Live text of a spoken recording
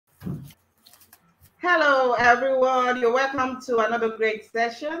Hello, everyone. You're welcome to another great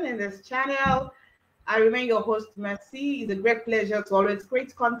session in this channel. I remain your host, Mercy. It's a great pleasure to always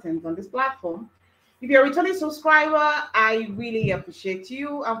create content on this platform. If you're a returning subscriber, I really appreciate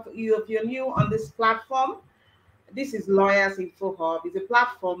you. And if you're new on this platform, this is Lawyers Info Hub. It's a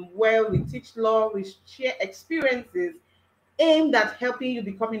platform where we teach law, we share experiences aimed at helping you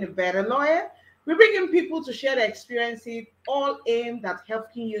becoming a better lawyer. We bring in people to share their experiences, all aimed at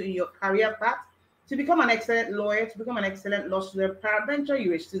helping you in your career path to become an excellent lawyer, to become an excellent law student. Peradventure,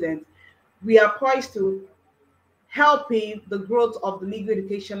 you're a student. We are poised to helping the growth of the legal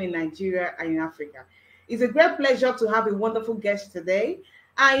education in Nigeria and in Africa. It's a great pleasure to have a wonderful guest today.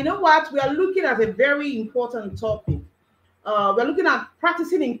 And you know what? We are looking at a very important topic. We're looking at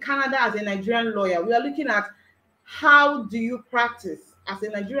practicing in Canada as a Nigerian lawyer. We are looking at how do you practice as a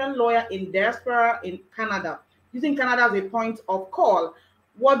Nigerian lawyer in diaspora in Canada, using Canada as a point of call.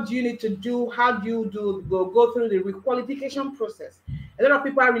 What do you need to do? How do you go through the re-qualification process? A lot of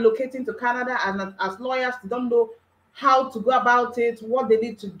people are relocating to Canada, and as lawyers, they don't know how to go about it, what they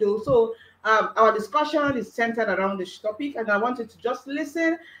need to do. So our discussion is centered around this topic, and I want you to just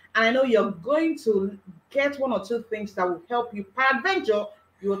listen. And I know you're going to get one or two things that will help you. Peradventure,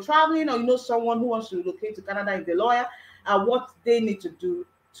 you're traveling, or you know someone who wants to relocate to Canada as a lawyer, what they need to do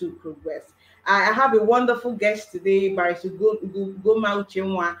to progress. I have a wonderful guest today, Barrister Goma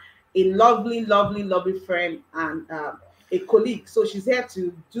Uchenwa, a lovely friend and a colleague. So she's here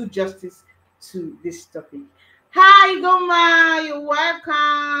to do justice to this topic. Hi, Goma, you're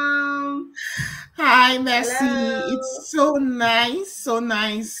welcome. Hi, Mercy. Hello. It's so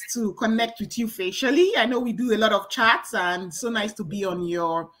nice to connect with you facially. I know we do a lot of chats, and so nice to be on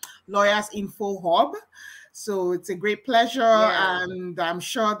your Lawyers Info Hub. So it's a great pleasure, and I'm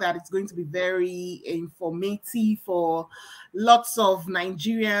sure that it's going to be very informative for lots of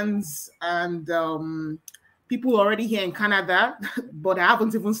Nigerians and people already here in Canada, but I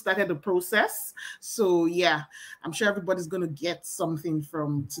haven't even started the process. So yeah, I'm sure everybody's going to get something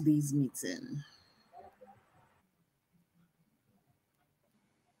from today's meeting.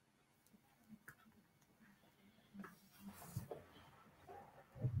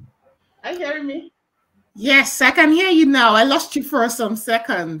 Are you hearing me? Yes, I can hear you now. I lost you for some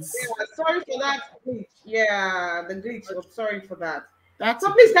seconds. Yeah, sorry for that glitch. Yeah, the glitch. I'm sorry for that.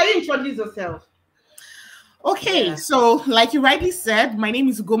 So please, can you introduce yourself? Okay, so like you rightly said, my name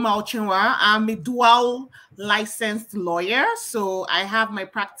is Goma Uchenwa. I'm a dual licensed lawyer. So I have my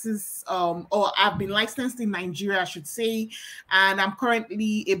practice, or I've been licensed in Nigeria, I should say, and I'm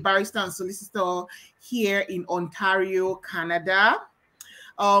currently a barrister and solicitor here in Ontario, Canada.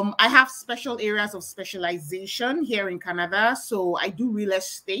 I have special areas of specialization here in Canada. So I do real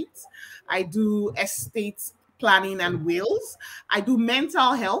estate, I do estate planning and wills, I do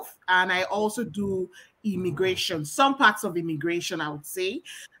mental health, and I also do immigration, some parts of immigration, I would say,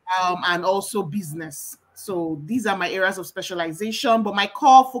 and also business. So these are my areas of specialization, but my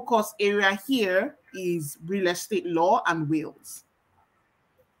core focus area here is real estate law and wills.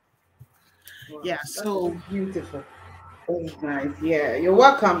 Wow, yeah, so beautiful. That's nice. Yeah, you're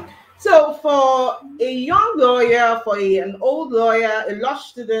welcome. So for a young lawyer, for an old lawyer, a law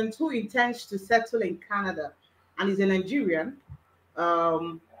student who intends to settle in Canada and is a Nigerian,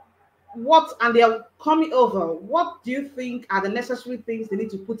 and they are coming over, what do you think are the necessary things they need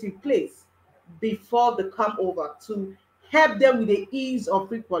to put in place before they come over to help them with the ease of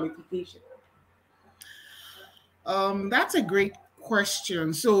pre-qualification? That's a great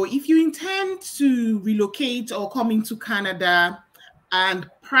question. So if you intend to relocate or come into Canada and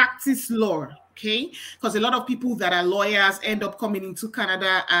practice law, okay, because a lot of people that are lawyers end up coming into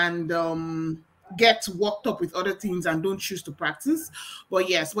Canada and get worked up with other things and don't choose to practice. But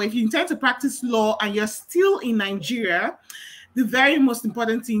yes, if you intend to practice law and you're still in Nigeria, the very most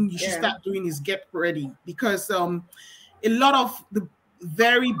important thing you should start doing is get ready, because a lot of the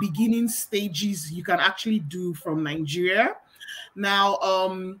very beginning stages you can actually do from Nigeria. Now,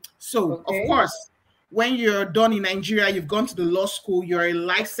 of course, when you're done in Nigeria, you've gone to the law school, you're a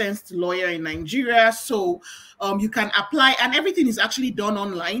licensed lawyer in Nigeria, so you can apply, and everything is actually done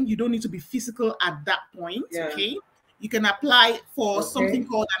online. You don't need to be physical at that point, okay? You can apply for something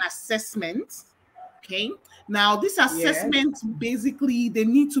called an assessment, okay? Now, this assessment, basically, they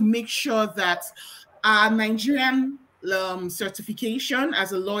need to make sure that our Nigerian certification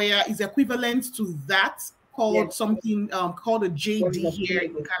as a lawyer is equivalent to that called something called a JD here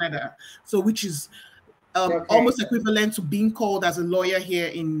in Canada. So which is almost equivalent to being called as a lawyer here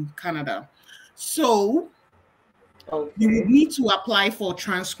in Canada. So you would need to apply for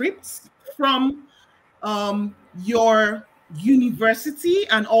transcripts from your university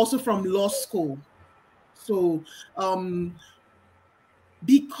and also from law school. So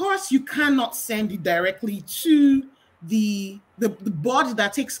because you cannot send it directly to the board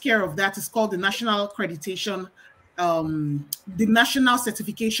that takes care of that is called the National Accreditation, the National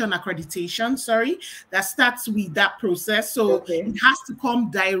Certification Accreditation, sorry, that starts with that process. So it has to come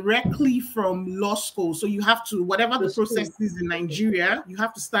directly from law school. So you have to, whatever the process is in Nigeria, you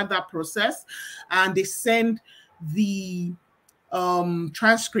have to start that process, and they send the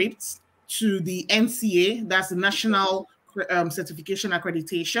transcripts to the NCA, that's the National Certification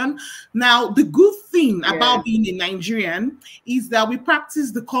Accreditation. Now, the good thing about being a Nigerian is that we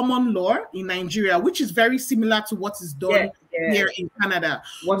practice the common law in Nigeria, which is very similar to what is done here in Canada.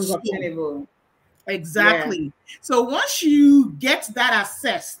 What is obtainable. Exactly. So once you get that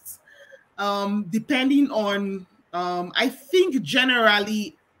assessed, depending on, I think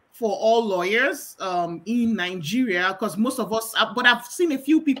generally for all lawyers in Nigeria, because most of us, but I've seen a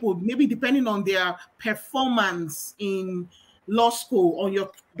few people, maybe depending on their performance in law school,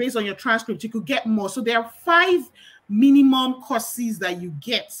 based on your transcript, you could get more. So there are 5 minimum courses that you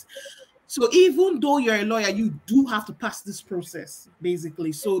get. So even though you're a lawyer, you do have to pass this process,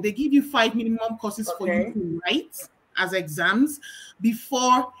 basically. So they give you 5 minimum courses for you to write as exams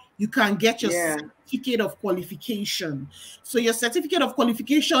before you can get your certificate of qualification. So your certificate of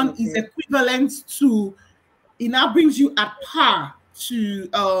qualification is equivalent to, it now brings you at par to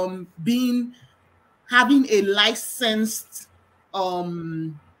having a licensed,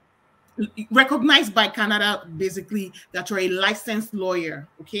 recognized by Canada, basically, that you're a licensed lawyer,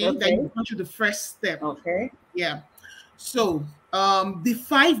 that you've gone through the first step. Yeah. So the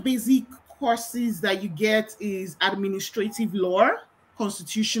 5 basic courses that you get is administrative law,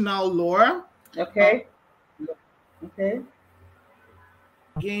 constitutional law. Again.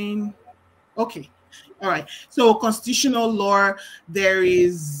 Okay. All right. So constitutional law, there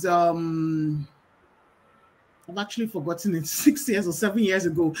is I've actually forgotten it, 6 years or 7 years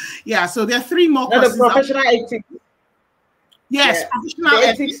ago. Yeah, so there are 3 more courses. The professional ethics. Yes, professional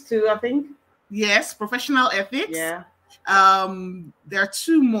ethics too, I think. Yes, professional ethics. Yeah. There are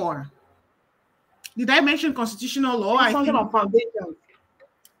 2 more. Did I mention constitutional law? Something on foundation.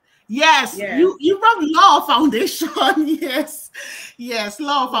 Yes, you wrote law foundation. yes,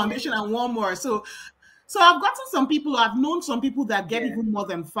 law foundation and 1 more. So I've gotten some people, I've known some people that get even more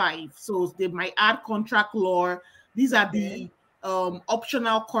than 5. So they might add contract law. These are the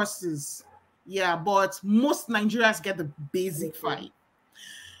optional courses. Yeah, but most Nigerians get the basic 5.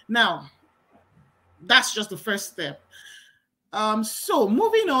 Now, that's just the first step. So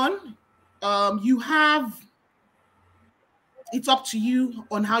moving on, you have, it's up to you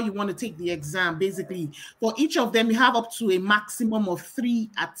on how you want to take the exam. Basically, for each of them, you have up to a maximum of 3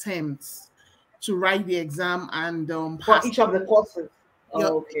 attempts to write the exam and for each of the courses.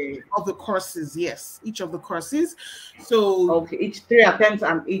 Of the courses, yes, each of the courses. So each 3 attempts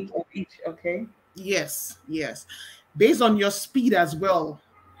and each. Yes, based on your speed as well.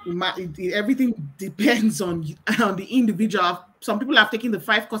 Everything depends on the individual. Some people have taken the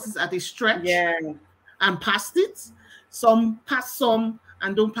 5 courses at a stretch and passed it. Some pass some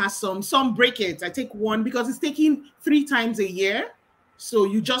and don't pass some. Some break it. I take 1 because it's taking 3 times a year. So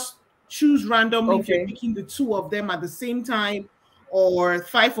you just choose randomly if you're picking the 2 of them at the same time, or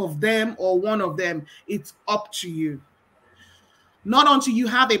 5 of them, or 1 of them. It's up to you. Not until you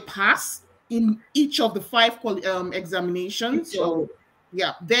have a pass in each of the 5 examinations. So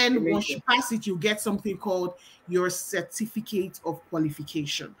then once you pass it, you get something called your certificate of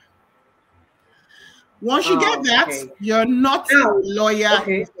qualification. Once you get that, you're not a lawyer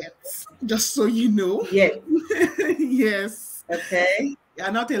yet, just so you know. Yes.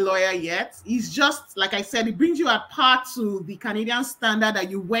 You're not a lawyer yet. It's just, like I said, it brings you at par to the Canadian standard that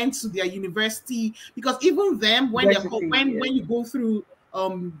you went to their university, because even them, when you go through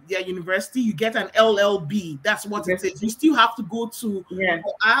their university, you get an LLB. That's what it is. You still have to go to,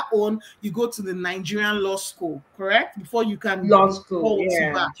 for our own, you go to the Nigerian law school, correct? Before you can law school.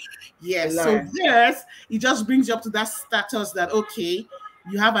 Yes. So theirs, it just brings you up to that status that, okay,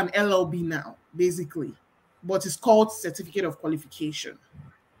 you have an LLB now, basically. But it's called certificate of qualification.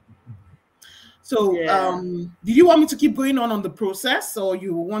 So did you want me to keep going on the process, or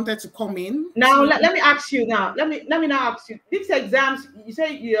you wanted to come in? Now let me ask you now. Let me now ask you. These exams, you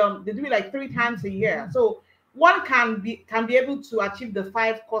say they do it like 3 times a year. So one can be able to achieve the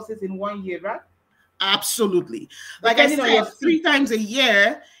 5 courses in 1 year, right? Absolutely. Like I said, 3 times a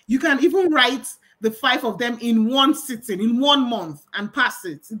year, you can even write the 5 of them in 1 sitting, in 1 month, and pass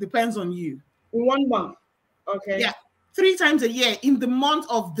it. It depends on you. In 1 month. Yeah, 3 times a year. In the month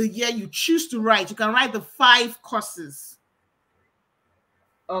of the year you choose to write, you can write the 5 courses.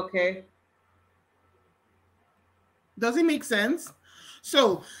 Okay. Does it make sense?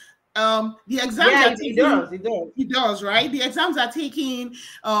 So the exams Yeah, are it taking, does. It does. it does, right? The exams are taking,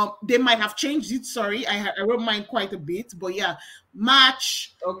 they might have changed it. Sorry, I wrote mine quite a bit, but yeah,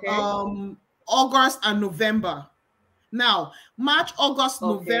 March, Okay. August, and November. Now, March, August,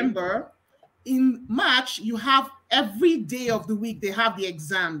 Okay. November. In March, you have every day of the week, they have the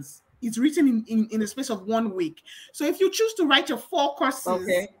exams. It's written in a space of 1 week. So if you choose to write your 4 courses,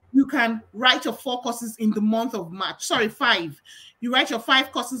 Okay. you can write your 4 courses in the month of March. Sorry, 5. You write your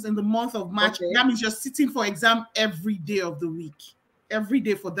 5 courses in the month of March. Okay. That means you're sitting for exam every day of the week, every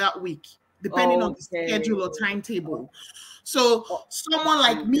day for that week, depending on the Okay. schedule or timetable. So someone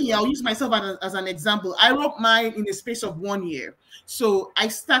like me, I'll use myself as an example. I wrote mine in a space of 1 year. So I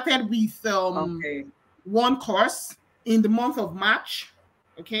started with Okay. 1 course in the month of March,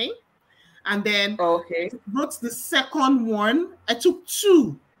 okay? And then Okay. I wrote the second one. I took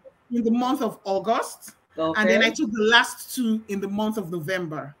 2 in the month of August. Okay. And then I took the last 2 in the month of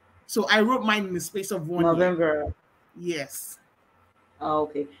November. So I wrote mine in the space of 1 year. November. Yes.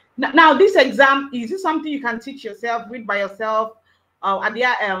 Okay. Now, this exam, is this something you can teach yourself, read by yourself? Are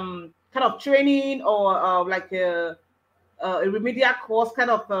there kind of training or like a remedial course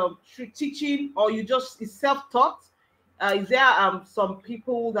kind of teaching, or you just is self-taught? Is there some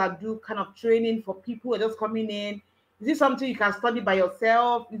people that do kind of training for people who are just coming in? Is this something you can study by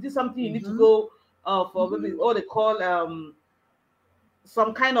yourself? Is this something you need to go for maybe what they call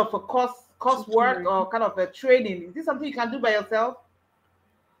some kind of a coursework or kind of a training? Is this something you can do by yourself?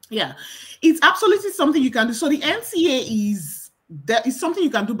 Yeah, it's absolutely something you can do. So the NCA is something you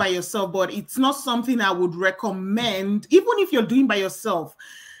can do by yourself, but it's not something I would recommend, even if you're doing by yourself.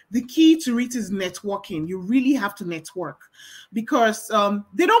 The key to it is networking. You really have to network because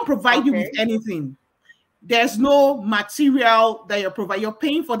they don't provide you with anything. There's no material that you're providing. You're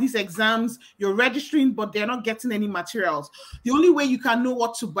paying for these exams, you're registering, but they're not getting any materials. The only way you can know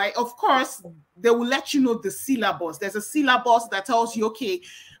what to buy, of course, they will let you know the syllabus. There's a syllabus that tells you, okay,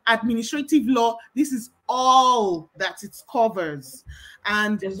 administrative law, this is all that it covers.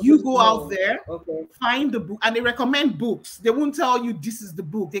 And you go out there, find the book, and they recommend books. They won't tell you this is the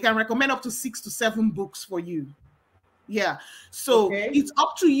book. They can recommend up to 6 to 7 books for you. Yeah. So it's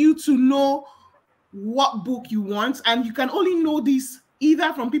up to you to know what book you want, and you can only know this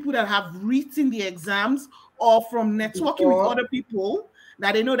either from people that have written the exams or from networking with other people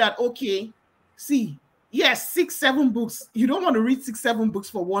that they know that, okay, see, yes, 6, 7 books. You don't want to read 6, 7 books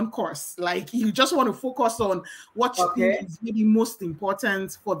for 1 course. Like, you just want to focus on what you think is maybe most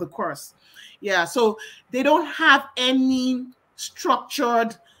important for the course. Yeah, so they don't have any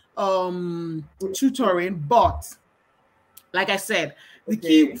structured tutoring, but like I said, the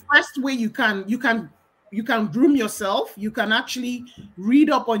key first way you can groom yourself. You can actually read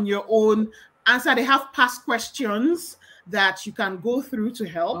up on your own, answer. They have past questions that you can go through to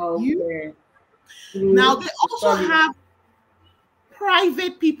help you. Now they also have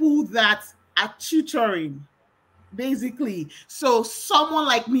private people that are tutoring, basically. So someone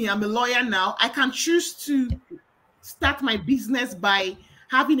like me, I'm a lawyer now. I can choose to start my business by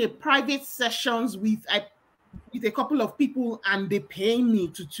having a private sessions with a couple of people, and they pay me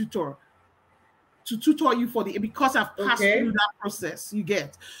to tutor you for because I've passed through that process, you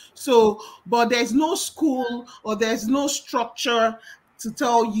get. So, but there's no school or there's no structure to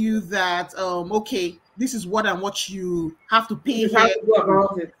tell you that, okay, this is what and what you have to pay here. To go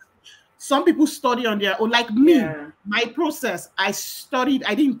about it. Some people study on their own, like me. My process, I studied,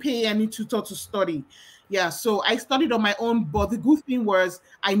 I didn't pay any tutor to study. Yeah, so I studied on my own, but the good thing was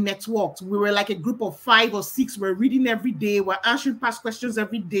I networked. We were like a group of 5 or 6. We're reading every day. We're answering past questions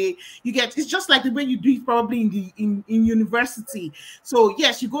every day. You get, it's just like the way you do it probably in university. So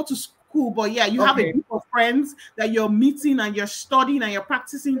yes, you go to school, but yeah, you have a group of friends that you're meeting and you're studying and you're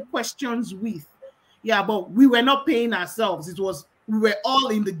practicing questions with. Yeah, but we were not paying ourselves. We were all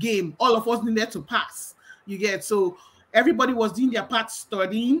in the game. All of us needed to pass. You get, so everybody was doing their part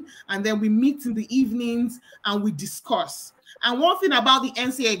studying, and then we meet in the evenings and we discuss. And one thing about the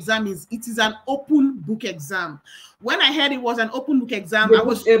NCA exam is it is an open book exam. When I heard it was an open book exam, I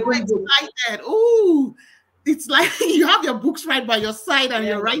was so excited. Ooh, it's like you have your books right by your side and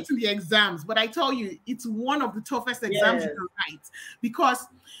you're writing the exams. But I tell you, it's one of the toughest exams you can write, because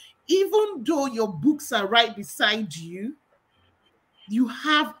even though your books are right beside you, you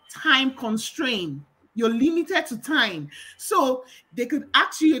have time constraint. You're limited to time. So they could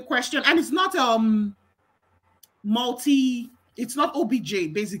ask you a question, and it's not it's not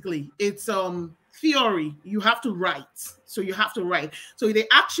OBJ, basically. It's theory. You have to write. So you have to write. So they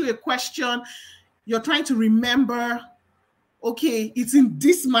ask you a question, you're trying to remember okay, it's in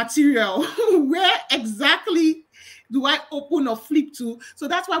this material. Where exactly do I open or flip to? So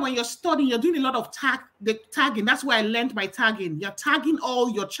that's why when you're studying, you're doing a lot of tagging. That's why I learned my tagging. You're tagging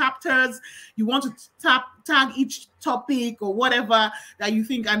all your chapters. You want to tag each topic or whatever that you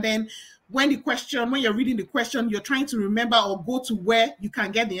think. And then when you're reading the question, you're trying to remember or go to where you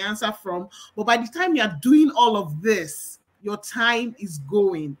can get the answer from. But by the time you're doing all of this, your time is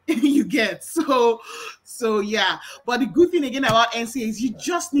going. You get so yeah. But the good thing again about NCA is you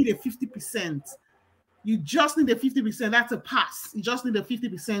just need a 50%. You just need a 50%. That's a pass. You just need a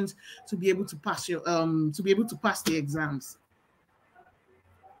 50% to be able to pass your the exams.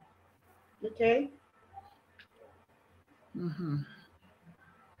 Okay. Mm-hmm.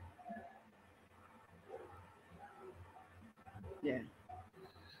 Yeah.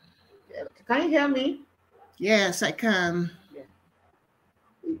 Can you hear me? Yes, I can.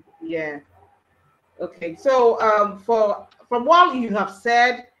 Yeah. Okay. So from what you have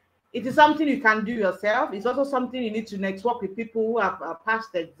said, it is something you can do yourself. It's also something you need to network with people who have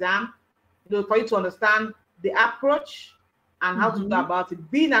passed the exam, for you to understand the approach and how to go about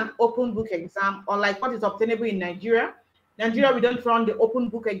it. Being an open book exam, unlike what is obtainable in Nigeria. Nigeria, we don't run the open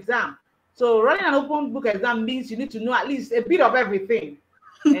book exam. So running an open book exam means you need to know at least a bit of everything,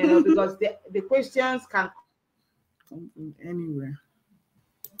 because the questions can come from anywhere.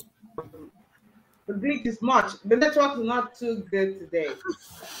 The glitch is much. The network is not too good today.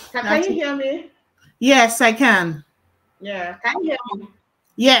 Can you hear me? Yes, I can. Yeah, can you hear me?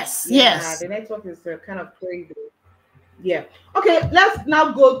 Yes, yes. The network is kind of crazy. Yeah. Okay, let's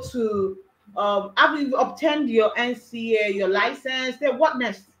now go to after you've obtained your NCA, your license. Then what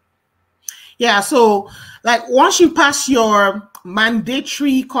next? Yeah, so like once you pass your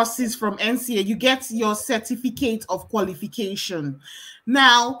mandatory courses from NCA, you get your certificate of qualification.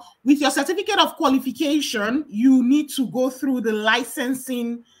 Now, with your certificate of qualification, you need to go through the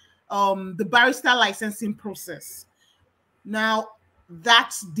licensing, the barrister licensing process. Now,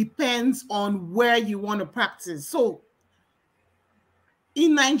 that depends on where you want to practice. So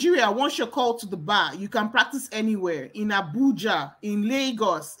in Nigeria, once you're called to the bar, you can practice anywhere, in Abuja, in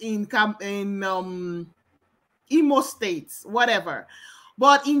Lagos, in Imo states, whatever.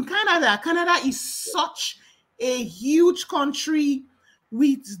 But in Canada is such a huge country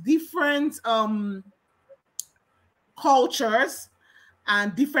with different cultures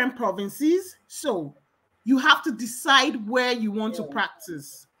and different provinces. So you have to decide where you want to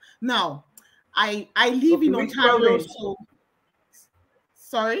practice. Now, I live in Ontario, so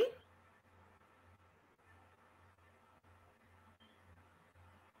sorry.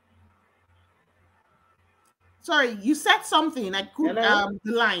 Sorry, you said something. I could the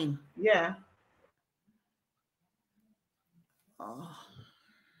line. Yeah. Oh.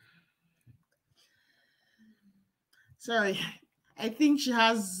 Sorry, I think she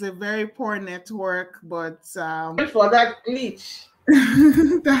has a very poor network, but for that glitch.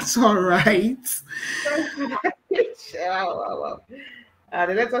 That's all right. Wow.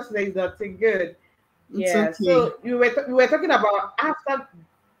 The network today is not too good. Yeah. Okay. So you were talking about after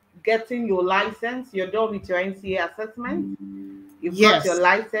getting your license, you're done with your NCA assessment. You've got your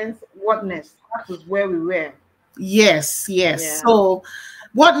license. What next? That is where we were. Yes. Yeah. So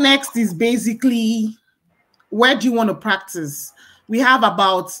what next is basically, where do you want to practice? We have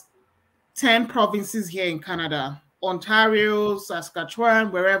about 10 provinces here in Canada, Ontario,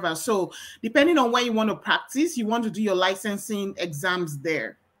 Saskatchewan, wherever. So depending on where you want to practice, you want to do your licensing exams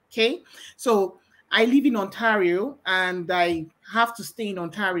there. Okay. So I live in Ontario and I have to stay in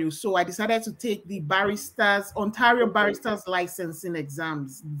Ontario. So I decided to take the Ontario barristers licensing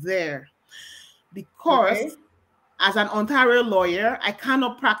exams there, because as an Ontario lawyer, I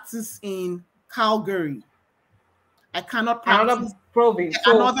cannot practice in Calgary. I cannot practice another province.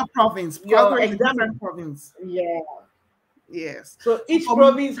 Another province. Calgary is a different province. Yeah. Yes. So each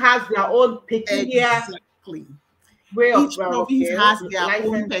province has their own peculiar way of each province has their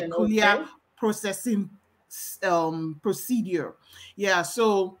own peculiar processing procedure. Yeah.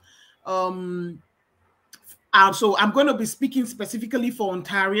 So so I'm going to be speaking specifically for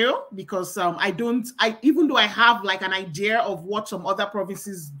Ontario, because even though I have like an idea of what some other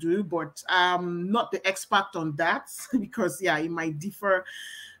provinces do, but I'm not the expert on that, because it might differ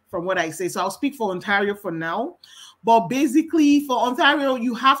from what I say. So I'll speak for Ontario for now. But basically for Ontario,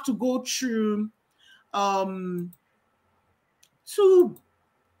 you have to go through two,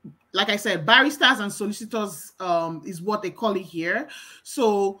 like I said, barristers and solicitors is what they call it here.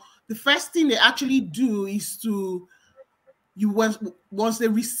 So the first thing they actually do is to once they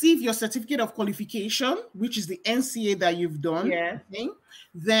receive your certificate of qualification, which is the NCA that you've done, okay,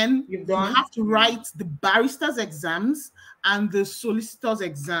 then you have to write the barrister's exams and the solicitor's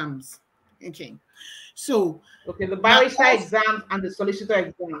exams. Okay. So the barrister exam and the solicitor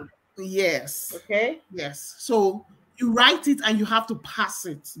exam. Yes. Okay. Yes. So you write it and you have to pass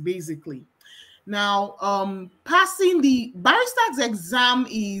it, basically. Now, passing the barrister's exam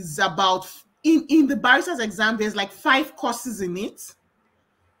is about, in the barrister's exam, there's like 5 courses in it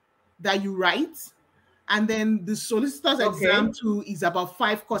that you write. And then the solicitor's exam too is about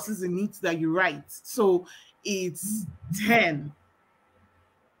 5 courses in it that you write. So it's 10.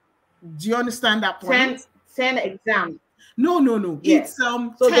 Do you understand that point? 10 exams. No. Yes. It's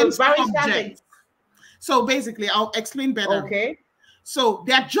so 10 the subjects. So basically, I'll explain better. Okay. So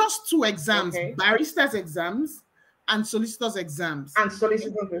there are just 2 exams, barrister's exams and solicitor's exams. And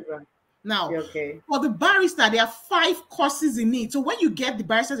solicitor's exams. Now, for the barrister, there are 5 courses in it. So when you get the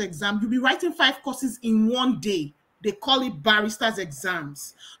barrister's exam, you'll be writing 5 courses in one day. They call it barrister's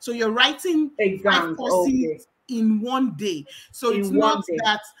exams. So you're writing 5 courses in one day. So it's not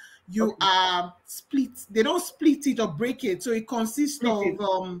that you are split. They don't split it or break it. So it consists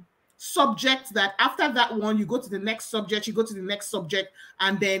of subjects that after that one, you go to the next subject, you go to the next subject,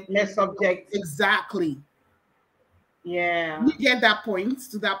 and then next subject. Exactly. Yeah. You get that point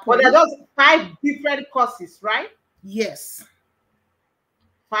to that point. But there are those 5 different courses, right? Yes.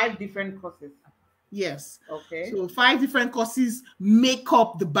 5 different courses. Yes. Okay. So 5 different courses make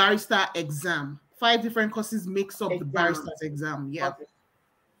up the barrister exam. 5 different courses makes up the barrister's exam. Yeah.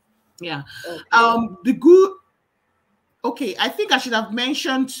 Yeah. I think I should have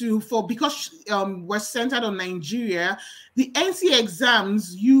mentioned too, because we're centered on Nigeria, the NCA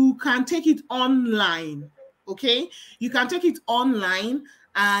exams, you can take it online. Okay, you can take it online,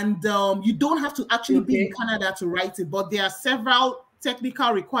 and you don't have to actually be in Canada to write it, but there are several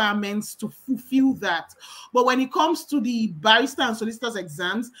technical requirements to fulfill that. But when it comes to the barrister and solicitor's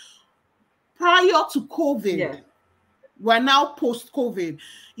exams, prior to COVID, we're now post-COVID.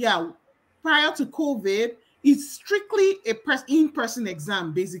 Yeah, prior to COVID, it's strictly a in-person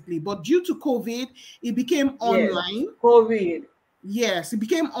exam, basically. But due to COVID, it became online. Yes, it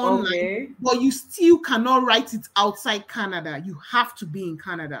became online, but you still cannot write it outside Canada. You have to be in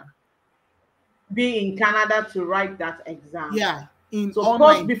Canada. Be in Canada to write that exam. Yeah,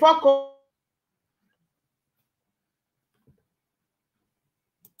 online. Before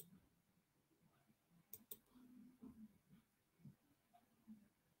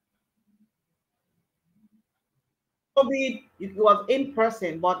COVID, it was in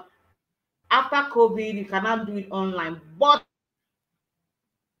person, but after COVID, you cannot do it online. But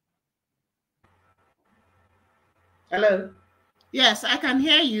hello? Yes, I can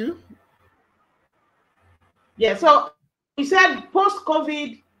hear you. Yeah, so you said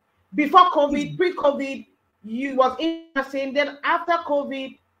post-COVID, before COVID, pre-COVID, you was in person, then after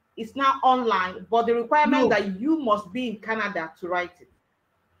COVID, it's now online, but the requirement that you must be in Canada to write it.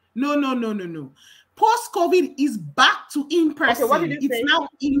 No. Post-COVID is back to in-person. What did you say? It's now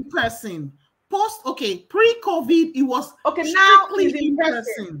in-person. Pre-COVID, it was now it's in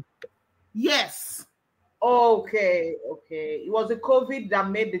person. Yes. Okay. It was the COVID that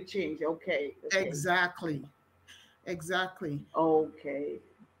made the change. Okay. Exactly. Okay.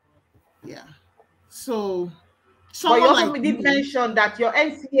 Yeah. So but you also did mention that your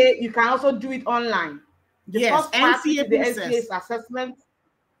NCA, you can also do it online. The first part, NCA the NCA's assessment,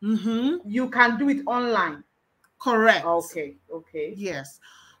 you can do it online. Correct. Okay. Yes.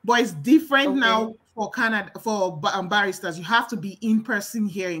 But it's different now for Canada, for barristers. You have to be in person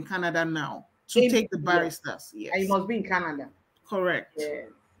here in Canada now to take the barristers. Yes. And you must be in Canada. Correct. Yes.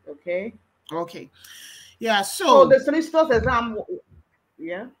 Okay. Yeah. So the solicitor's exam,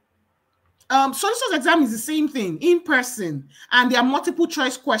 solicitor's exam is the same thing, in person, and there are multiple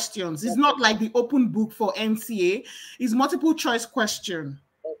choice questions. It's not like the open book for NCA. It's multiple choice questions.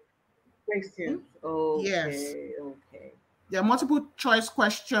 Yes. Okay. There are multiple choice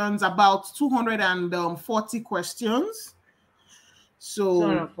questions, about 240 questions. So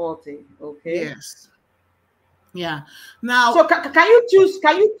 240. Okay. Yes. Yeah. Now, so can you choose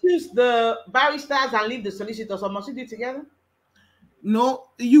the barristers and leave the solicitors, or must you do it together? No,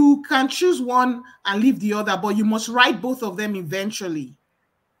 you can choose one and leave the other, but you must write both of them eventually.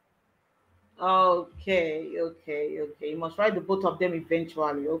 Okay. You must write the both of them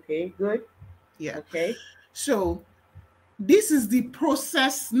eventually. Okay, good. Yeah. Okay. So this is the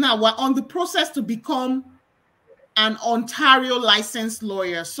process. Now we're on the process to become an Ontario licensed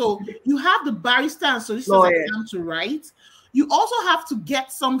lawyer. So you have the barrister and solicitor's exam to write. You also have to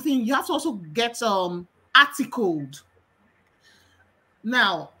get something. You have to also get articled.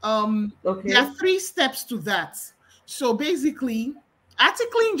 Now, there are 3 steps to that. So basically,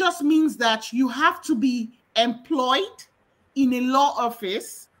 articling just means that you have to be employed in a law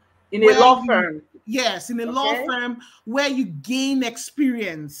office. In a law firm. Yes, in a law firm where you gain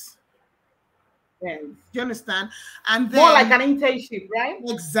experience. Yes. Do you understand? And then more like an internship, right?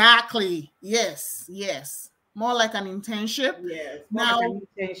 Exactly. Yes, yes. More like an internship. Yes, more like an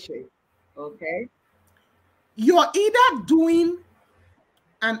internship. Okay. You're either doing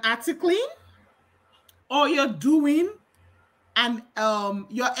an articling or you're doing and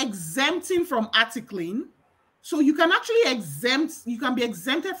you're exempting from articling. So you can actually you can be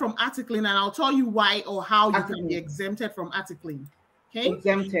exempted from articling, and I'll tell you why or how you can be exempted from articling. Okay.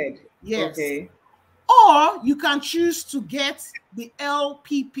 Exempted. Yes. Okay. Or you can choose to get the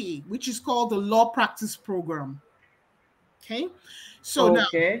LPP, which is called the Law Practice Program. Okay. So now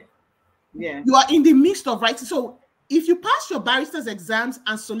you are in the midst of writing. So if you pass your barrister's exams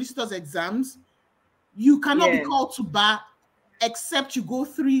and solicitor's exams, you cannot be called to bar except you go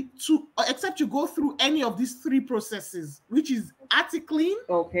through any of these 3 processes, which is articling,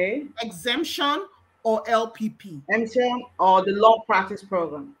 exemption, or LPP. Exemption or the law practice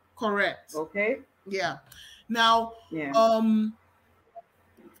program. Correct. Okay. Yeah. Now,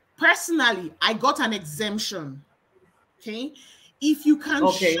 personally, I got an exemption. Okay. If you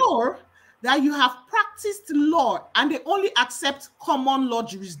can show that you have practiced law, and they only accept common law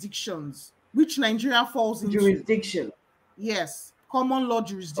jurisdictions, which Nigeria falls into. Jurisdiction. Yes, common law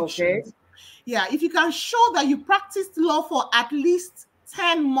jurisdictions. Okay. Yeah, if you can show that you practiced law for at least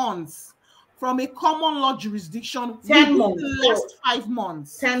 10 months from a common law jurisdiction 10 months. The last 5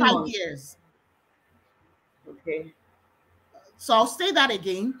 months, 5 years. Okay. So I'll say that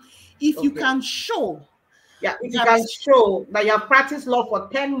again. If you can show. Yeah, if you can show that you have practiced law for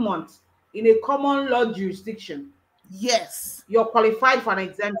 10 months in a common law jurisdiction. Yes. You're qualified for an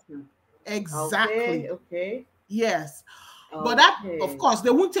exemption. Exactly. Okay. Yes. But that, of course, they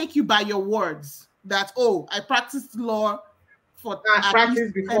won't take you by your words that, oh, I practiced law for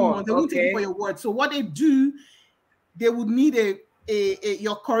practiced before. They won't take you for your words. So what they do, they would need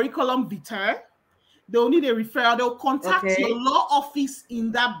your curriculum vitae. They'll need a referral. They'll contact your law office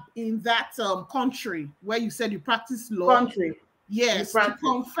in that country where you said you practice law. Country. Yes, to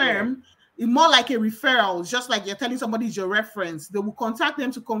confirm. It's more like a referral. It's just like you're telling somebody is your reference. They will contact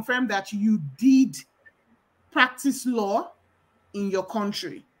them to confirm that you did practice law in your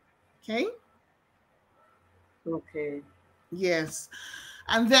country. Okay. Okay. Yes.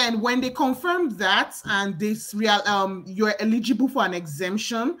 And then when they confirm that and this you're eligible for an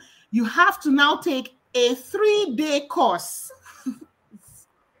exemption, you have to now take a 3-day course.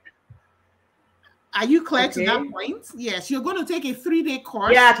 Are you clear to that point? Yes, you're going to take a 3-day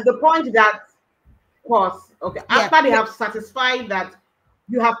course. Yeah, to the point that course. Okay. After they have satisfied that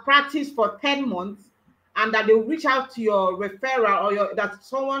you have practiced for 10 months and that they will reach out to your referral or that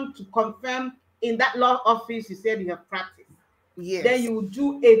someone to confirm in that law office you said you have practiced. Yes. Then you will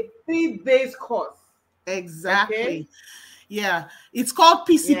do a 3-day course. Exactly. Okay? Yeah. It's called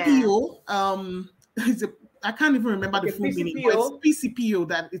PCPO. Yeah. I can't even remember the full meaning, but it's PCPO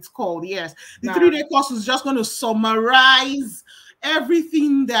that it's called. Yes. The 3-day course is just going to summarize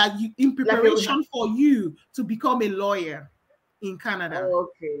everything that you in preparation for you to become a lawyer in Canada.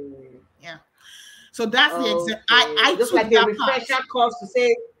 Okay. Yeah. So that's the exam. I just took like a refresher course to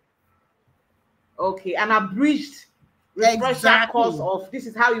say, an abridged refresher course of this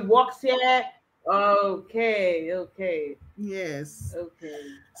is how it works here. Okay. Yes. Okay.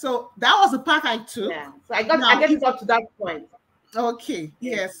 So that was the part I took. Yeah. So I get it up to that point. Okay.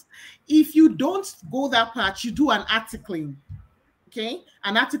 Yes. If you don't go that part, you do an articling. Okay.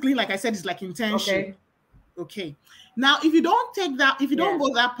 An articling, like I said, is like internship. Okay. Now, if you don't take that, if you don't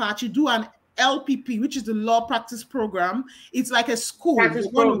go that part, you do an LPP, which is the Law Practice Program. It's like a school. Practice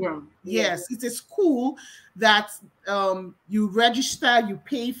program. Yes, it's a school that you register, you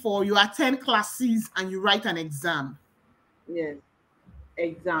pay for, you attend classes, and you write an exam. Yes,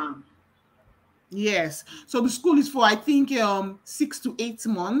 exam. Yes. So the school is for, I think, 6 to 8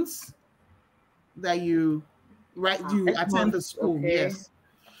 months that you attend the school. Okay. Yes.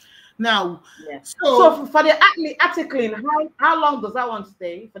 Now, so for the articling, how long does that one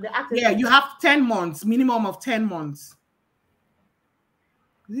stay? For the articling? Yeah, you have 10 months, minimum of 10 months.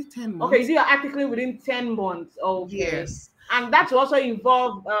 Is it 10 months? Okay, you do your articling within 10 months. Okay. Yes. And that will also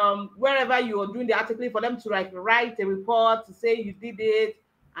involve wherever you are doing the articling for them to write a report to say you did it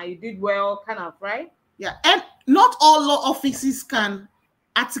and you did well, kind of, right? Yeah, and not all law offices can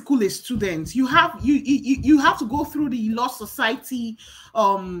article a student. You have to go through the Law Society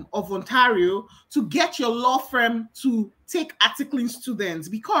of Ontario to get your law firm to take articling students,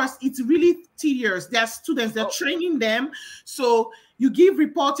 because it's really tedious. There are students, they're training them. So you give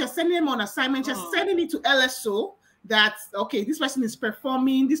reports, you're sending them on assignment, you're sending it to LSO that, okay, this person is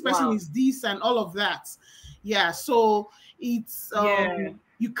performing, this person is this, and all of that. Yeah, so it's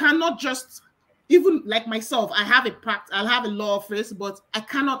you cannot just, even like myself, I have a law office, but I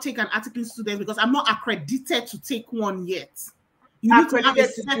cannot take an articling student because I'm not accredited to take one yet. You need to have a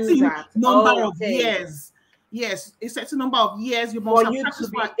certain number of years. Yes, a certain number of years. You must have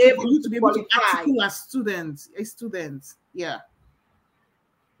practiced for you to be able to article as a student. Yeah.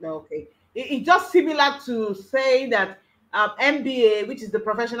 Okay. It's just similar to say that MBA, which is the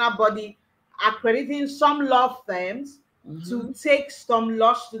professional body, accrediting some law firms to take some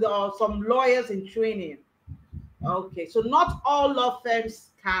law students or some lawyers in training. Okay, so not all law firms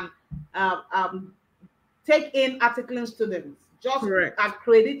can take in articling students, just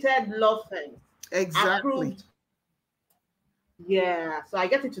accredited law firms. Exactly. Approved. Yeah, so I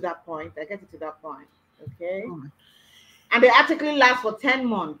get it to that point. Okay. And the articling lasts for 10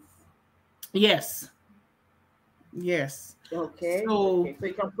 months. Yes. Yes. Okay. So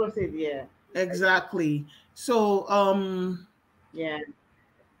you can proceed, Exactly. So yeah.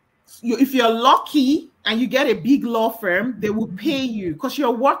 If you're lucky and you get a big law firm, they will pay you because you're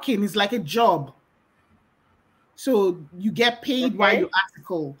working. It's like a job. So you get paid while you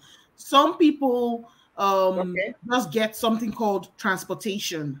article. Some people just get something called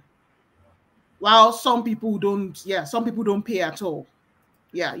transportation, while some people don't. Yeah, some people don't pay at all.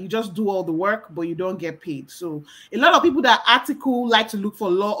 Yeah, you just do all the work, but you don't get paid. So a lot of people that article like to look for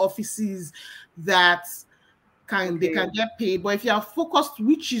law offices that they can get paid. But if you are focused,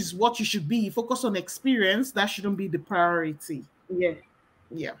 which is what you should be, focus on experience, that shouldn't be the priority. Yeah.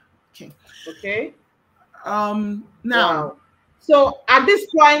 Yeah. Okay. Okay. Now, so at this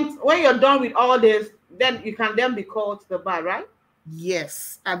point, when you're done with all this, then you can then be called to the bar, right?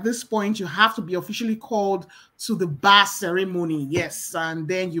 Yes. At this point, you have to be officially called to the bar ceremony. Yes. And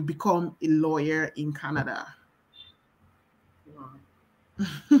then you become a lawyer in Canada.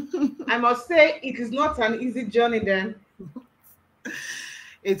 I must say it is not an easy journey then.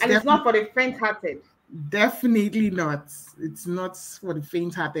 It's not for the faint-hearted. Definitely not. It's not for the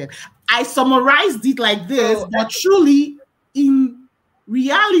faint-hearted. I summarized it like this, but truly, in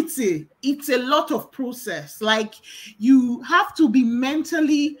reality, it's a lot of process. Like, you have to be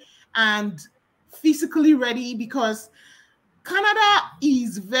mentally and physically ready, because Canada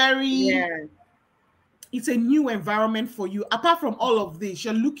is very it's a new environment for you. Apart from all of this,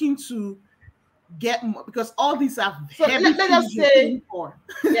 you're looking to get more, because all these are heavy let us say for.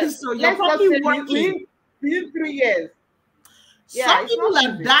 Yes, so you're probably working within 3 years. Some people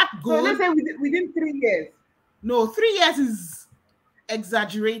are that good. So let's say within 3 years. No, 3 years is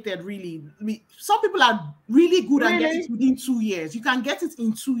exaggerated, really. Some people are really good and get it within 2 years. You can get it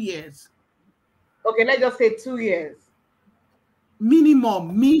in 2 years. Okay, let's just say 2 years.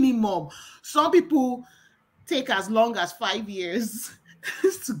 Minimum. Some people take as long as 5 years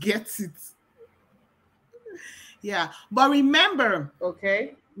to get it. Yeah, but remember,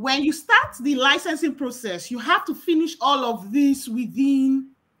 when you start the licensing process, you have to finish all of this within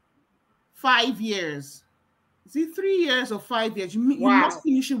 5 years. Is it 3 years or 5 years? You must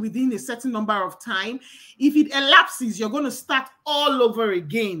finish it within a certain number of time. If it elapses, you're going to start all over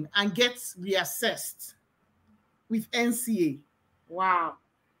again and get reassessed with NCA. Wow.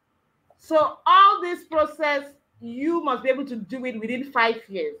 So all this process, you must be able to do it within 5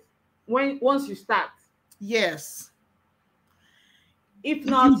 years once you start. Yes. If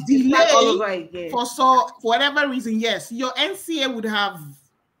not, you delay all over again. For whatever reason, yes, your NCA would have,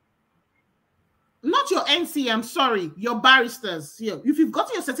 not your NCA, I'm sorry, your barristers. Yeah. If you've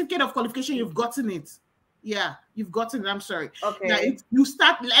gotten your certificate of qualification, you've gotten it. Yeah, you've gotten it. I'm sorry. Okay. Now, if you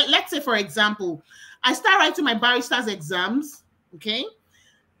start, let's say, for example, I start writing my barrister's exams. Okay.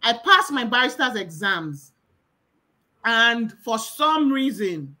 I pass my barrister's exams. And for some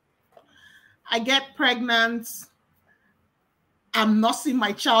reason, I get pregnant. I'm nursing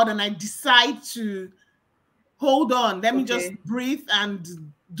my child, and I decide to hold on. Let me just breathe and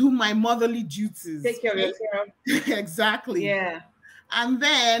do my motherly duties. Take care of yourself. Exactly. Yeah. And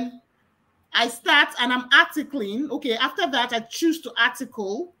then I start and I'm articling. Okay. After that, I choose to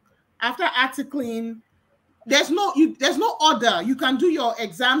article. After articling, there's no order. You can do your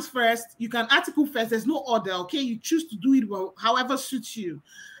exams first. You can article first. There's no order. Okay. You choose to do it however suits you.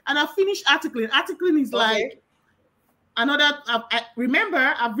 And I finish articling. Articling is like another.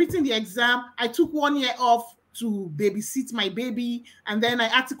 Remember, I've written the exam. I took 1 year off. to babysit my baby, and then I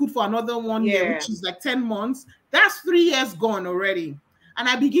articled for another 1 year, Yeah. which is like 10 months. That's 3 years gone already. And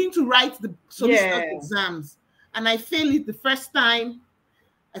I begin to write the solicitor's exams, and I fail it the first time,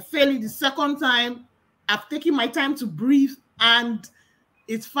 I fail it the second time. I've taken my time to breathe, and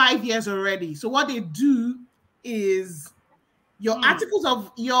it's 5 years already. So what they do is your articles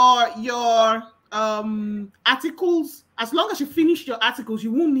of your articles, as long as you finish your articles,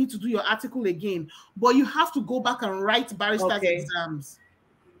 you won't need to do your article again, but you have to go back and write barrister's exams.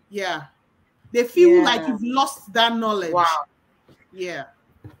 Yeah. They feel like you've lost that knowledge. Wow. Yeah.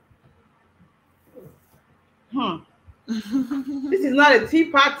 This is not a tea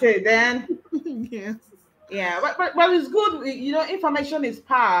party then. Yes. Yeah, but it's good, you know, information is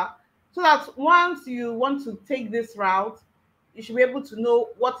power, so that once you want to take this route, you should be able to know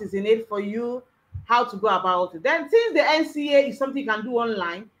what is in it for you, how to go about it. Then, since the NCA is something you can do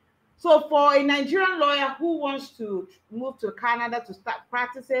online, so for a Nigerian lawyer who wants to move to Canada to start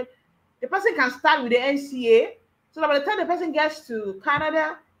practicing, the person can start with the NCA, so that by the time the person gets to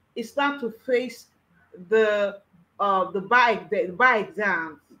Canada, it starts to face the bar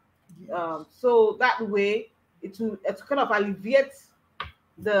exams. So that way it kind of alleviates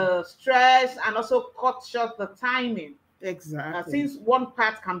the stress and also cut short the timing. Exactly. Since one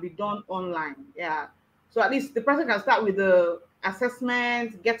part can be done online. Yeah. So at least the person can start with the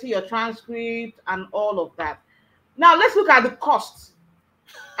assessment, getting your transcript and all of that. Now let's look at the costs.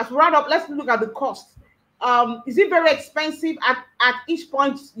 As we round up, let's look at the cost. Is it very expensive at each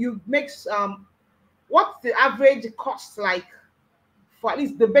point you make what's the average cost like for at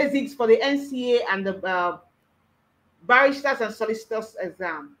least the basics for the NCA and the barristers and solicitors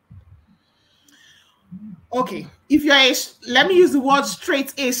exam? Okay, if you're let me use the word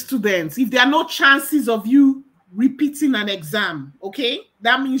straight A students, if there are no chances of you repeating an exam, okay,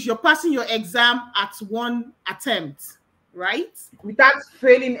 that means you're passing your exam at one attempt, right? Without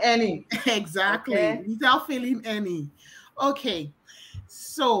failing any. Exactly. Okay. Without failing any. Okay,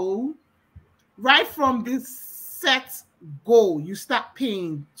 so right from this set goal, you start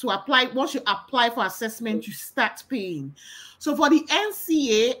paying to apply. Once you apply for assessment, you start paying. So for the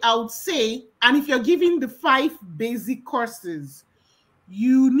NCA, I would say, and if you're giving the 5 basic courses,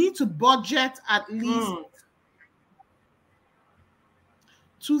 you need to budget at least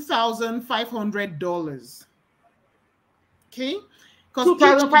 $2,500. Okay,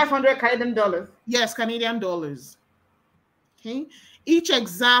 $2,500 Canadian dollars. Yes, Canadian dollars. Okay, each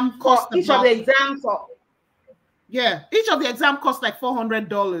exam costs each of the exams. Yeah, each of the exam costs like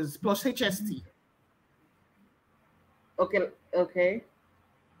 $400 plus HST. Okay.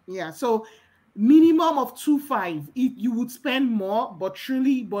 Yeah, so minimum of 2,500. You would spend more, but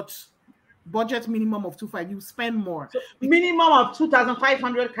budget minimum of 2,500. You spend more. So minimum of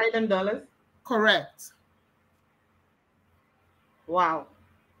 2,500 Canadian dollars. Correct. Wow.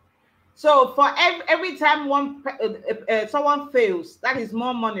 So for every time someone fails, that is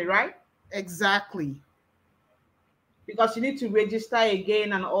more money, right? Exactly. Because you need to register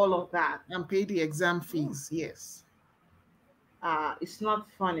again and all of that. And pay the exam fees, yes. It's not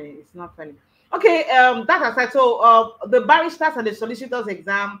funny. It's not funny. Okay, that aside, so the barristers and the solicitors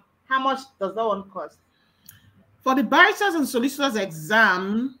exam, how much does that one cost? For the barristers and solicitors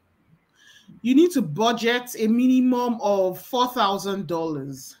exam, you need to budget a minimum of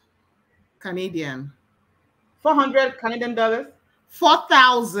 $4,000 Canadian. 400 Canadian dollars?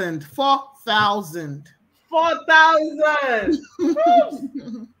 4,000. 4,000.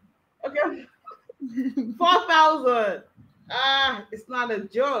 Okay. 4,000. It's not a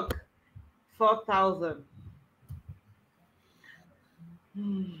joke. 4,000.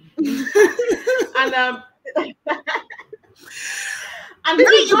 And and this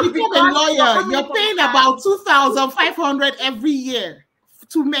is you become a lawyer, you're paying about 2,500 every year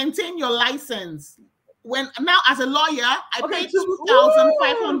to maintain your license. When now as a lawyer, I pay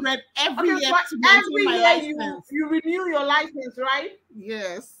 2,500 every year to maintain my license. You renew your license, right?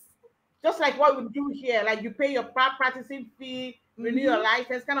 Yes. Just like what we do here, like you pay your practicing fee, renew your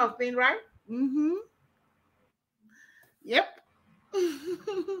license, kind of thing, right? Yep.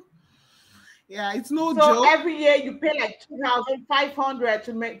 Yeah, it's no joke. So every year you pay like 2,500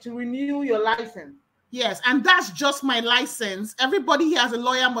 to renew your license. Yes, and that's just my license. Everybody here as a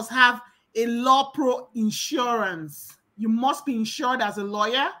lawyer must have a Law Pro insurance. You must be insured as a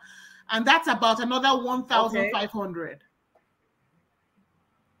lawyer, and that's about another 1,500.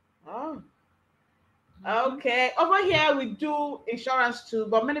 Oh, okay. Over here we do insurance too,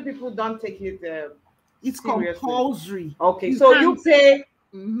 but many people don't take it. It's compulsory. Okay, so you pay.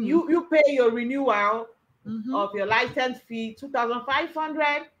 You pay your renewal of your license fee,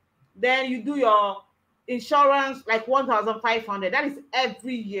 2,500. Then you do your insurance like 1,500. That is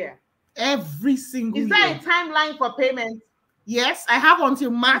every year. Every single year. Is there a timeline for payment? Yes, I have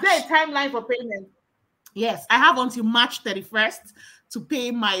until March. Is there a timeline for payment? Yes, I have until March 31st to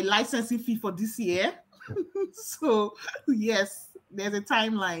pay my licensing fee for this year. So, yes, there's a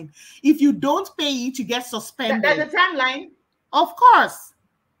timeline. If you don't pay it, you get suspended. There's a timeline? Of course.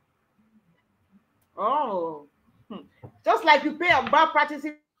 Oh. Just like you pay a bar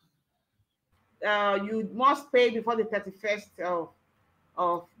practicing, you must pay before the 31st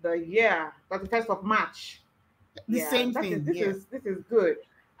of the year, 31st of March. The same thing. This is good.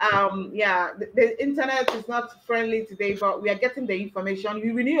 Yeah, the internet is not friendly today, but we are getting the information.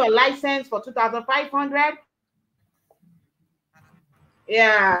 You renew your license for 2,500.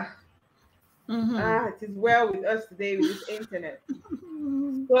 Yeah. It is well with us today with this internet.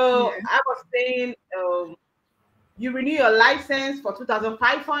 So I was saying, you renew your license for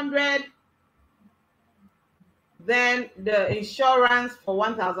 2,500, then the insurance for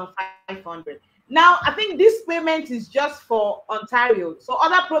 1,500. Now, I think this payment is just for Ontario. So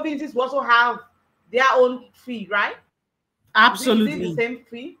other provinces also have their own fee, right? Absolutely. Is it the same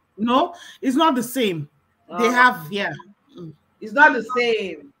fee? No, it's not the same. They have, yeah. It's not the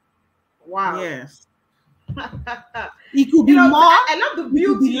same. Wow. Yes. It could be more. I love the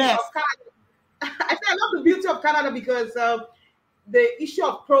beauty of Canada. I say I love the beauty of Canada because the issue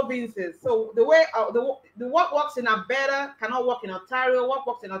of provinces. So the way the what works in Alberta cannot work in Ontario. What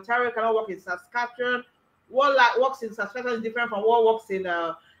works in Ontario cannot work in Saskatchewan. What works in Saskatchewan is different from what works in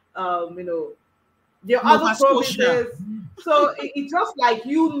the other provinces. So it's just like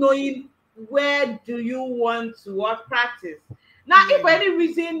you knowing where do you want to practice. Now, if for any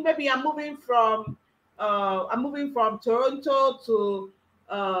reason maybe I'm moving from Toronto to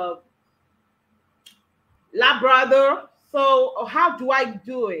Labrador. So how do I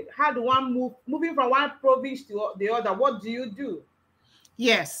do it? How do one moving from one province to the other? What do you do?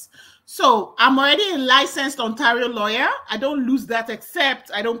 Yes. So I'm already a licensed Ontario lawyer. I don't lose that except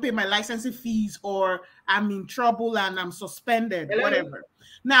I don't pay my licensing fees or I'm in trouble and I'm suspended, whatever.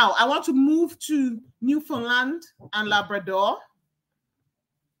 Now I want to move to Newfoundland and Labrador.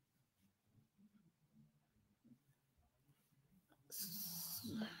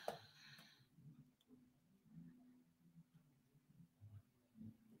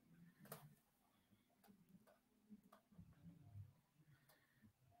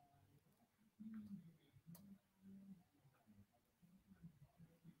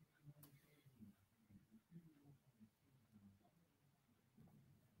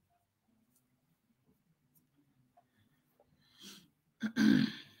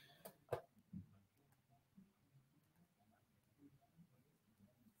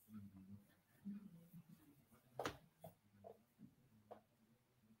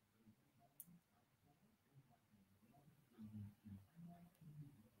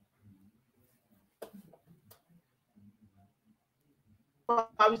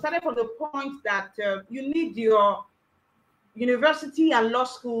 We started from the point that you need your university and law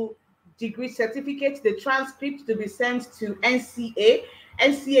school degree certificate, the transcript to be sent to NCA.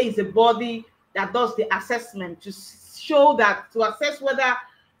 NCA is a body that does the assessment to show that, to assess whether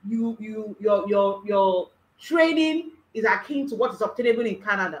your training is akin to what is obtainable in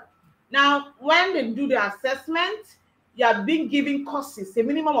Canada. Now, when they do the assessment, you are being given courses, a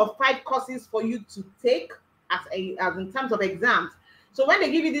minimum of 5 courses for you to take as in terms of exams. So when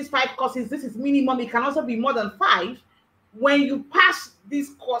they give you these 5 courses, this is minimum. It can also be more than 5. When you pass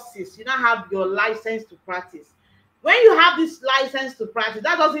these courses, you now have your license to practice. When you have this license to practice,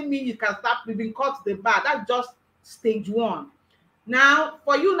 that doesn't mean you can start being called to the bar. That's just stage 1. Now,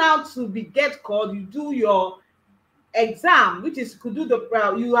 for you now to get called, you do your exam, which is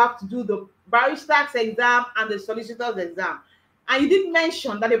you have to do the barrister's exam and the solicitor's exam. And you did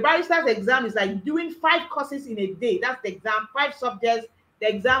mention that the barrister's exam is like doing 5 courses in a day. That's the exam, 5 subjects. The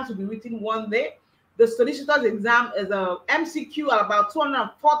exams will be written one day. The solicitor's exam is a MCQ, about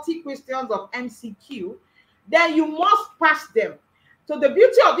 240 questions of MCQ. Then you must pass them. So the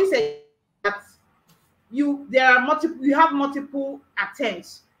beauty of this is that you have multiple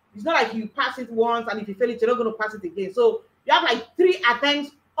attempts. It's not like you pass it once and if you fail it, you're not going to pass it again. So you have like 3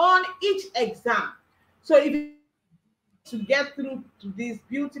 attempts on each exam. So if you to get through to this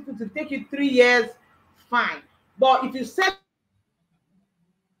beautiful, to take you 3 years, fine. But if you set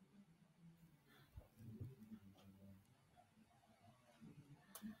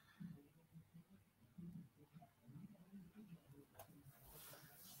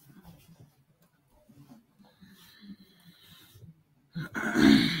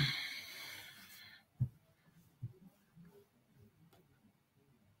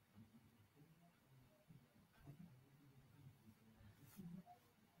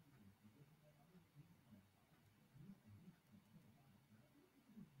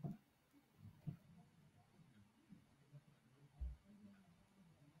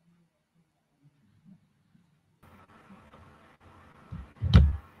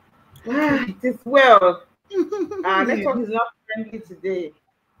It is well. Network is not friendly today.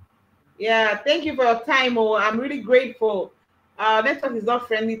 Yeah, thank you for your time. Oh, I'm really grateful. Network is not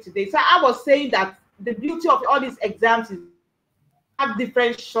friendly today. So I was saying that the beauty of all these exams is have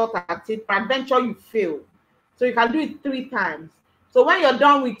different shot at it. Peradventure you fail, so you can do it 3 times. So when you're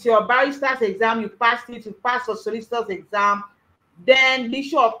done with your barrister's exam, you passed it, you passed your solicitor's exam, then the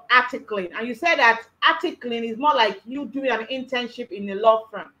issue of articling. And you said that articling is more like you doing an internship in a law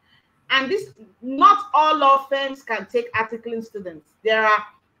firm. And this, not all law firms can take articling students. There are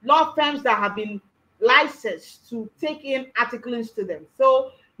law firms that have been licensed to take in articling students.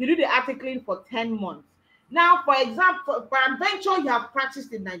 So you do the articling for 10 months. Now, for example, peradventure you have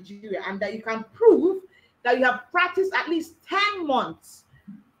practiced in Nigeria and that you can prove that you have practiced at least 10 months.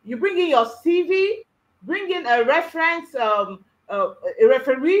 You bring in your CV, bring in a reference, a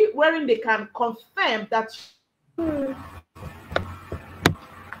referee wherein they can confirm that.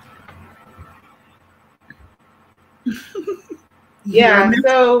 Yeah,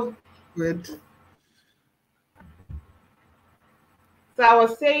 so good. So I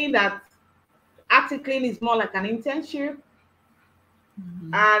was saying that articling is more like an internship,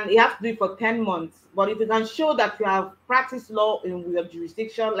 and you have to do it for 10 months. But if you can show that you have practiced law in your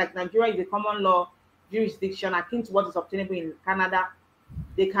jurisdiction, like Nigeria is a common law jurisdiction akin to what is obtainable in Canada,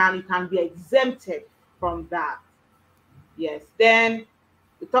 you can be exempted from that. Yes. Then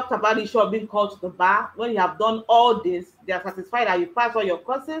we talked about the issue of being called to the bar. When you have done all this, they are satisfied that you pass all your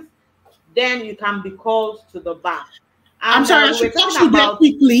courses, then you can be called to the bar. And I'm sorry, I should touch you there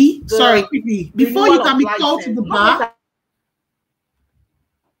quickly. Sorry, quickly. Before you can be called to the bar.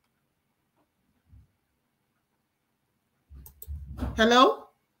 Hello?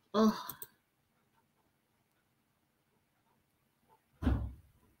 Oh.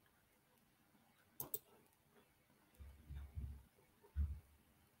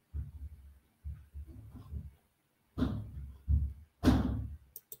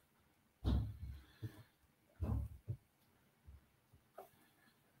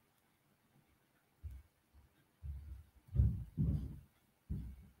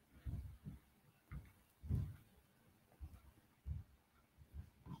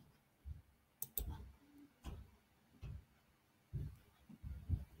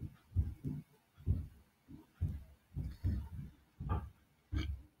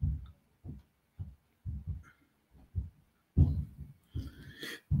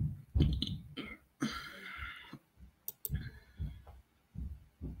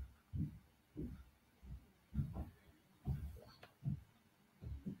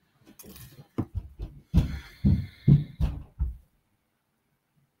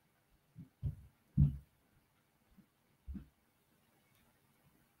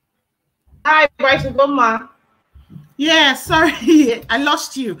 Hi, Vice Goma. Yeah, sorry, I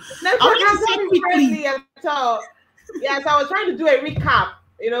lost you. No, quickly. Yes, I was trying to do a recap.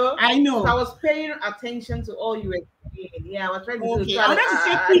 I know. So I was paying attention to all you were saying. Yeah, I was trying to do. Okay, I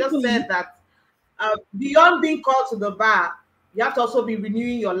just said that beyond being called to the bar, you have to also be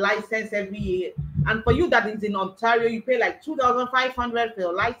renewing your license every year. And for you that is in Ontario, you pay like 2,500 for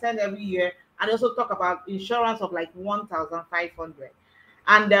your license every year. And also talk about insurance of like 1,500.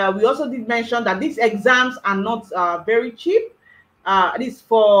 And we also did mention that these exams are not very cheap. At least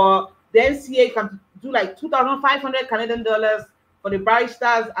for the NCA, you can do like 2,500 Canadian dollars. For the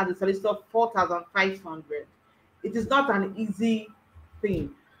barristers and the solicitor, 4,500. It is not an easy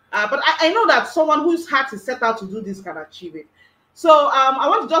thing. But I know that someone whose heart is set out to do this can achieve it. So I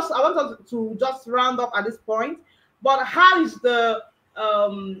want us to just round up at this point. But how is the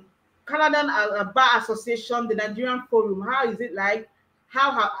Canadian Bar Association, the Nigerian Forum, how is it like?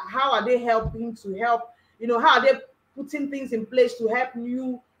 How are they helping to help? How are they putting things in place to help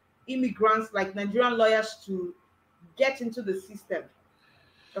new immigrants like Nigerian lawyers to get into the system?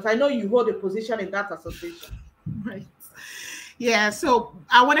 Because I know you hold a position in that association. Right. Yeah, so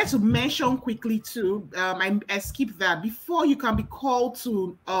I wanted to mention quickly too, I skipped that. Before you can be called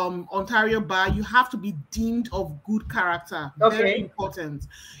to Ontario Bar, you have to be deemed of good character. Okay. Very important.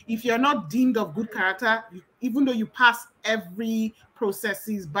 If you're not deemed of good character, even though you pass every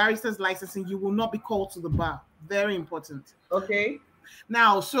processes, barrister's licensing, you will not be called to the bar. Very important. Okay.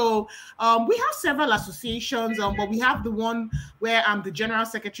 Now, so we have several associations, but we have the one where I'm the general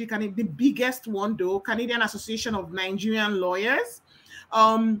secretary, the biggest one though, Canadian Association of Nigerian Lawyers.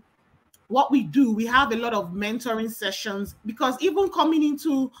 What we do, we have a lot of mentoring sessions, because even coming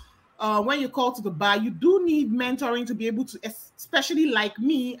into when you call to the bar, you do need mentoring to be able to, especially like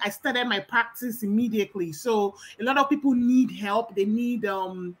me, I started my practice immediately. So a lot of people need help. They need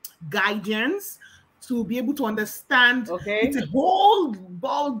guidance to be able to understand. Okay. It's a whole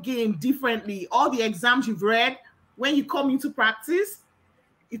ball game differently. All the exams you've read, when you come into practice,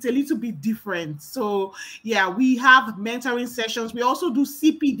 it's a little bit different. So yeah, we have mentoring sessions. We also do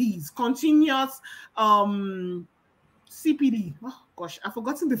CPDs, continuous CPD. Oh gosh, I've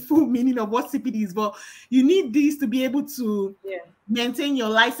forgotten the full meaning of what CPD is, but you need these to be able to maintain your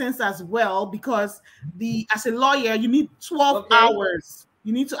license as well, because as a lawyer, you need 12 hours.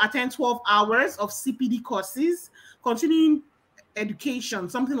 You need to attend 12 hours of CPD courses, continuing education,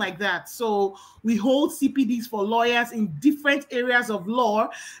 something like that. So we hold CPDs for lawyers in different areas of law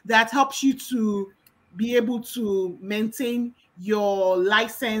that helps you to be able to maintain your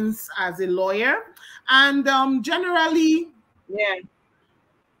license as a lawyer. And generally,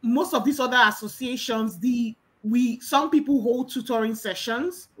 most of these other associations, some people hold tutoring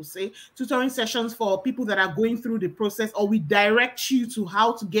sessions, we'll say tutoring sessions for people that are going through the process, or we direct you to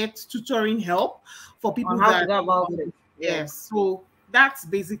how to get tutoring help for people that go about it. Yes, so that's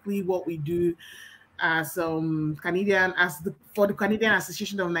basically what we do as Canadian, for the Canadian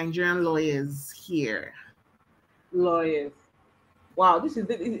Association of Nigerian Lawyers here. Lawyers. Wow, this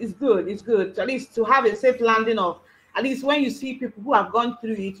is good. It's good. At least to have a safe landing of, at least when you see people who have gone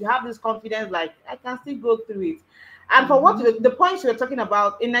through it, you have this confidence, like, I can still go through it. And for what the points you're talking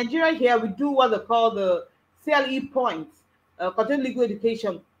about, in Nigeria here, we do what they call the CLE points, continuing legal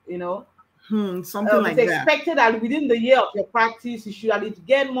education, you know. Something like that. It's expected that within the year of your practice, you should at least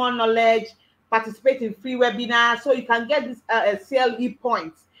gain more knowledge, participate in free webinars, so you can get this CLE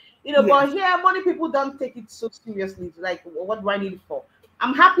points. You know, but here, many people don't take it so seriously. It's like, what do I need it for?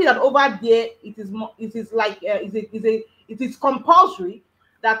 I'm happy that over there, it is compulsory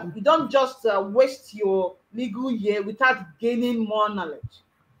that you don't just waste your legal year without gaining more knowledge.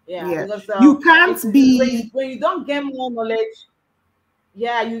 Because you can't be when you don't gain more knowledge.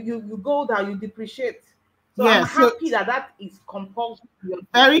 You go down, you depreciate. So I'm happy that is compulsory.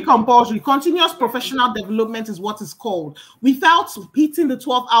 Very compulsory. Continuous professional development is what it's called. Without hitting the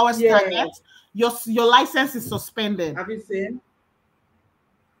 12 hours target, your license is suspended. Have you seen?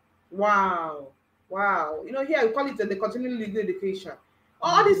 Wow. You know, here we call it the continuing legal education.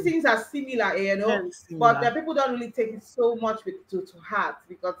 All these things are similar, you know, but people don't really take it so much to heart,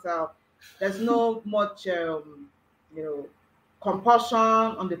 because there's no much, you know, compulsion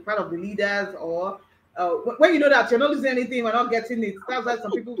on the part of the leaders, or when you know that you're not losing anything, we're not getting it. That's why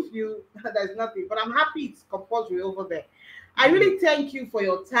some people feel there's nothing. But I'm happy it's compulsory over there. I really thank you for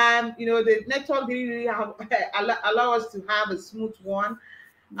your time. You know, the network didn't really allow us to have a smooth one.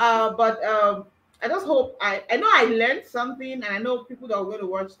 But I just hope I know I learned something, and I know people that are going to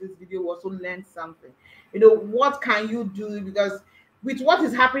watch this video also learned something. You know, what can you do? Because with what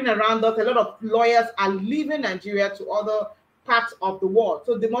is happening around us, a lot of lawyers are leaving Nigeria to other parts of the world.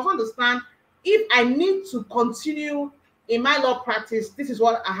 So they must understand, if I need to continue in my law practice, this is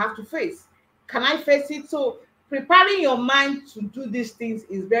what I have to face. Can I face it? So preparing your mind to do these things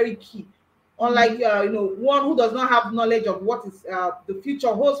is very key. Unlike you know, one who does not have knowledge of what is the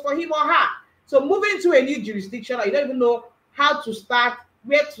future holds for him or her. So moving to a new jurisdiction, you don't even know how to start,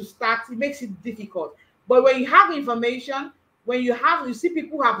 where to start, it makes it difficult. But when you have information, when you see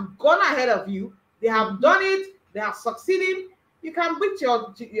people who have gone ahead of you, they have done it, they are succeeding, you can beat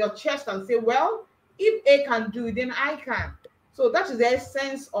your chest and say, well, if A can do it, then I can. So that is the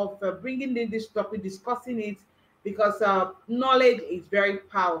essence of bringing in this topic, discussing it, because knowledge is very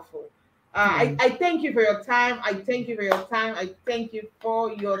powerful. I thank you for your time. I thank you for your time. I thank you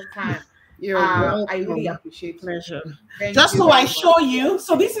for your time. You're welcome. I really appreciate it. Pleasure. Just so I show you,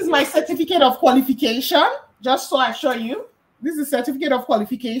 so this is my certificate of qualification. Just so I show you, this is certificate of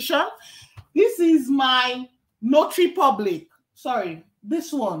qualification. This is my notary public. Sorry,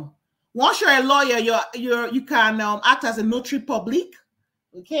 this one. Once you're a lawyer, you can act as a notary public.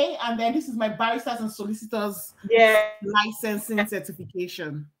 Okay, and then this is my barristers and solicitors licensing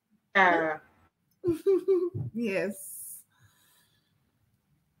certification. Yes.